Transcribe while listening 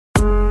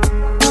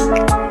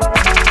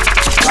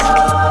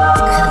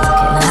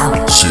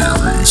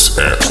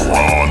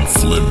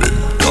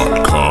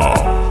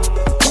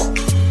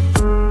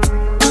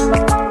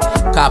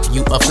pop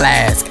you a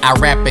flask. I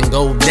rap and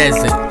go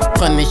desert.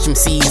 Punish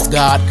MCs,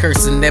 God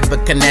cursing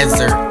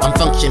Nebuchadnezzar. I'm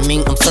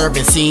functioning, I'm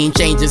serving, seeing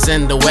changes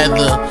in the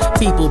weather.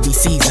 People be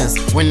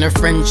seasons when their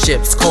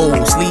friendships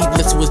cold.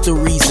 Sleeveless was the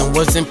reason,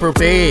 wasn't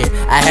prepared.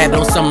 I had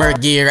on summer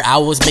gear, I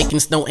was making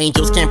snow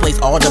angels. Can't place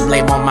all the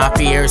blame on my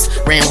fears.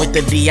 Ran with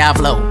the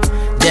Diablo.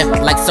 Deaf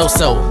like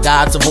so-so,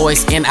 God's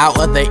voice in out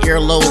of the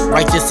earlobe.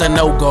 Righteous a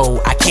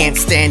no-go, I can't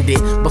stand it.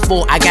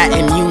 Before I got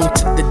immune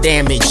to the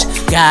damage,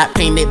 God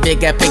painted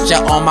bigger picture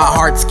on my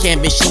heart's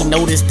canvas. She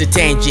noticed the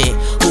tangent.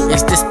 Who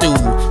is this dude?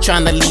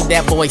 Trying to leave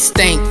that boy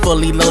stank,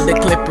 fully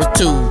loaded clipper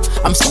too.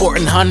 I'm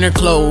sporting hunter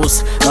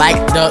clothes like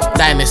Duck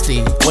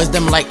Dynasty.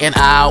 Wisdom like an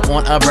owl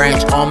on a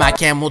branch on my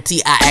camel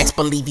tee. I ask,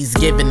 believe he's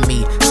giving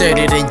me.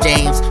 Certain than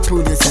James,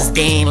 prudence is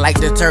gain like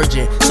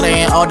detergent.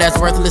 Slaying all that's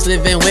worthless,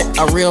 living with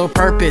a real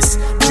purpose.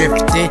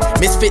 Drifting,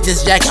 misfit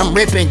this Jack, I'm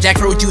ripping.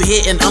 Jack Road you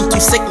hitting, I'm too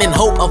sickening.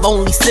 Hope of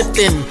only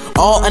sifting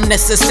all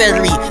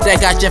unnecessary that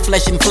got your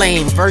flesh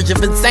inflamed. Verge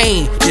of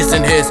insane, this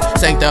in his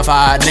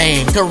sanctified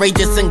name.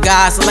 Courageous in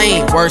God's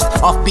lane, worse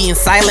off being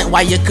silent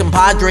while your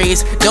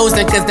compadres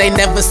dozing cause they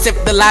never sip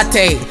the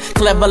latte.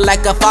 Clever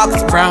like a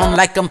fox, brown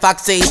like I'm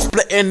Foxy,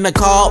 splitting the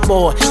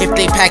cardboard if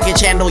they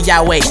package handle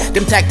Yahweh.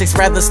 Them tactics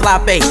rather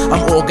sloppy,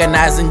 I'm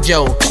organizing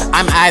Joe.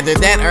 I'm either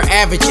that or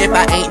average if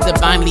I ain't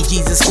divinely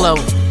Jesus glow.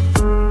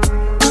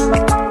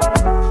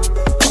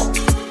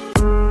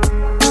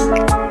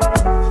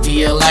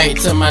 Be a light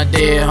to my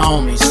dead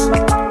homies,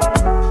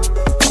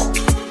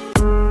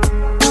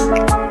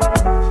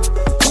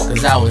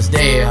 cause I was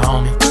dead,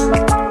 homie.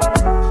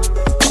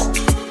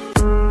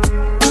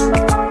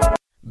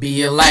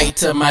 Be a light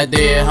to my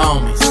dead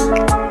homies,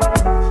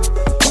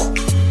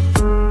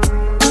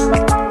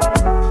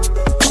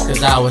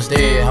 cause I was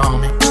dead,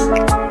 homie.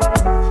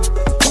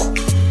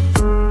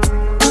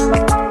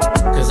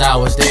 Cause I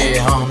was dead,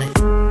 homie.